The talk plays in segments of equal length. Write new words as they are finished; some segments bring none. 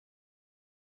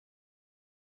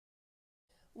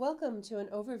Welcome to an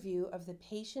overview of the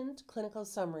Patient Clinical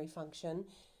Summary function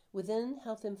within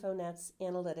HealthInfoNet's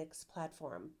Analytics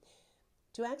platform.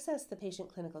 To access the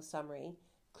Patient Clinical Summary,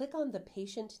 click on the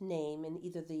patient name in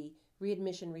either the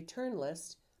Readmission Return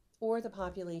List or the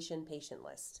Population Patient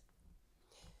List.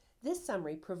 This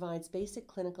summary provides basic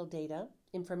clinical data,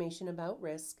 information about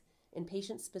risk, and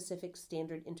patient-specific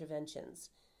standard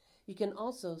interventions. You can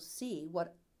also see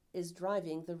what is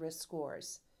driving the risk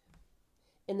scores.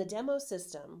 In the demo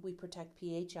system, we protect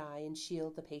PHI and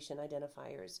shield the patient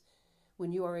identifiers.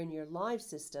 When you are in your live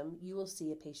system, you will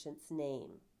see a patient's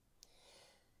name.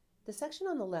 The section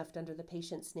on the left under the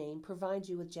patient's name provides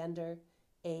you with gender,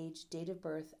 age, date of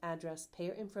birth, address,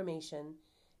 payer information,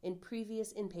 and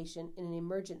previous inpatient and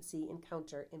emergency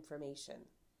encounter information.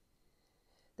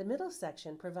 The middle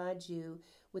section provides you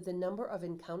with the number of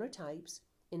encounter types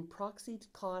and proxied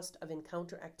cost of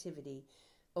encounter activity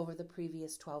over the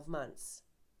previous 12 months.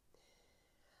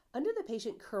 Under the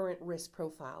patient current risk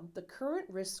profile, the current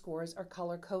risk scores are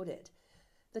color-coded.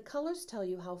 The colors tell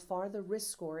you how far the risk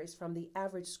score is from the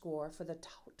average score for the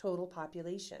total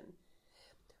population.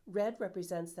 Red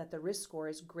represents that the risk score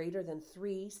is greater than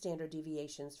 3 standard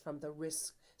deviations from the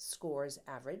risk score's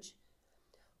average.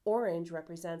 Orange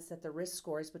represents that the risk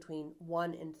score is between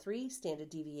 1 and 3 standard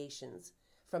deviations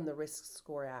from the risk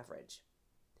score average.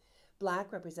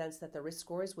 Black represents that the risk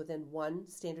score is within 1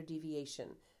 standard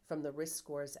deviation from the risk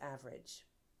score's average.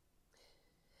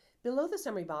 Below the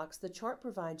summary box, the chart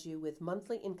provides you with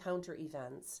monthly encounter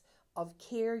events of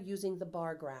care using the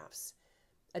bar graphs.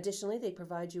 Additionally, they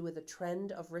provide you with a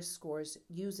trend of risk scores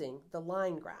using the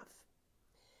line graph.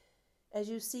 As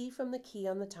you see from the key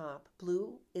on the top,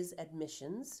 blue is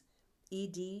admissions,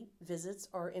 ED visits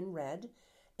are in red,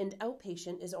 and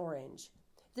outpatient is orange.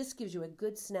 This gives you a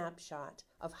good snapshot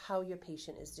of how your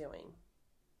patient is doing.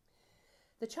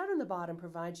 The chart on the bottom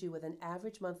provides you with an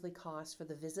average monthly cost for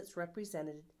the visits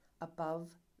represented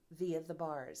above via the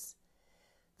bars.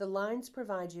 The lines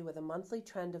provide you with a monthly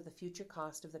trend of the future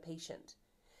cost of the patient.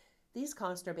 These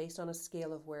costs are based on a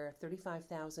scale of where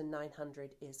 $35,900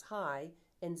 is high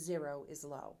and 0 is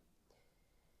low.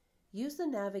 Use the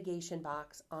navigation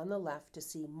box on the left to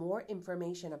see more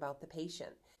information about the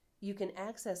patient. You can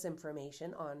access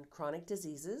information on chronic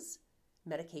diseases,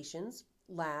 medications,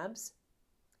 labs,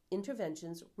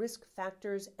 interventions, risk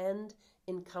factors, and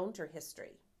encounter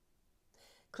history.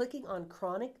 Clicking on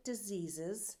chronic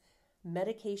diseases,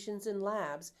 medications, and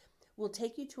labs will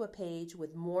take you to a page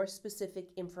with more specific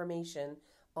information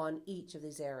on each of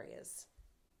these areas.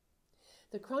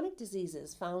 The chronic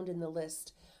diseases found in the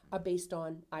list are based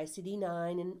on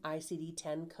ICD-9 and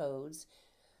ICD-10 codes,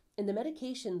 and the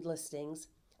medication listings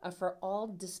are for all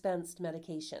dispensed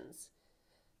medications.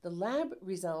 The lab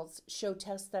results show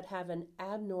tests that have an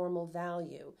abnormal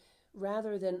value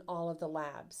rather than all of the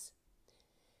labs.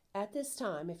 At this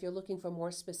time, if you're looking for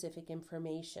more specific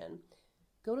information,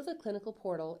 go to the clinical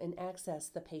portal and access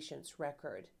the patient's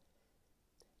record.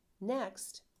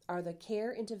 Next are the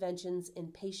care interventions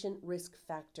and patient risk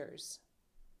factors.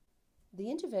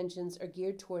 The interventions are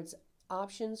geared towards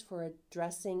options for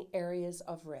addressing areas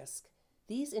of risk.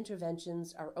 These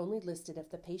interventions are only listed if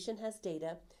the patient has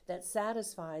data that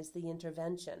satisfies the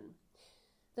intervention.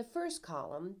 The first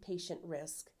column, patient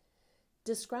risk,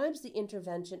 describes the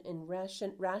intervention and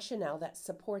rationale that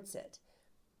supports it.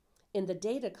 In the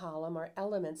data column are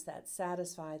elements that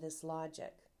satisfy this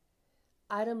logic.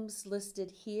 Items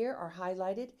listed here are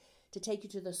highlighted to take you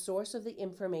to the source of the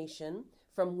information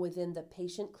from within the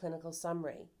patient clinical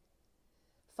summary.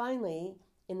 Finally,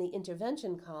 in the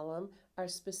intervention column are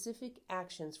specific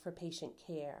actions for patient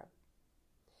care.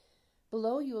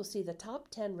 Below you will see the top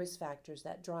 10 risk factors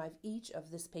that drive each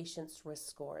of this patient's risk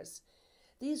scores.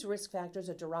 These risk factors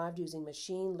are derived using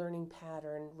machine learning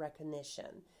pattern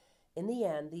recognition. In the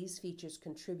end, these features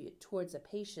contribute towards a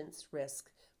patient's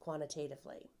risk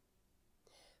quantitatively.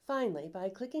 Finally, by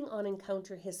clicking on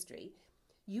Encounter History,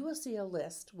 you will see a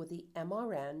list with the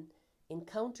MRN,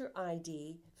 Encounter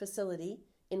ID, facility,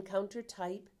 encounter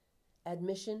type,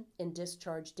 admission, and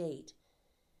discharge date.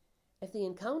 If the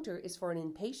encounter is for an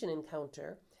inpatient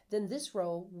encounter, then this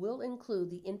row will include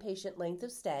the inpatient length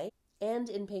of stay and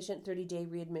inpatient 30-day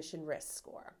readmission risk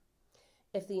score.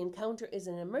 If the encounter is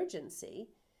an emergency,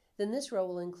 then this row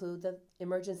will include the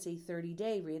emergency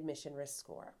 30-day readmission risk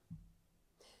score.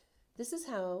 This is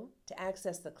how to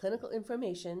access the clinical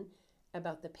information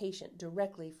about the patient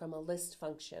directly from a list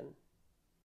function.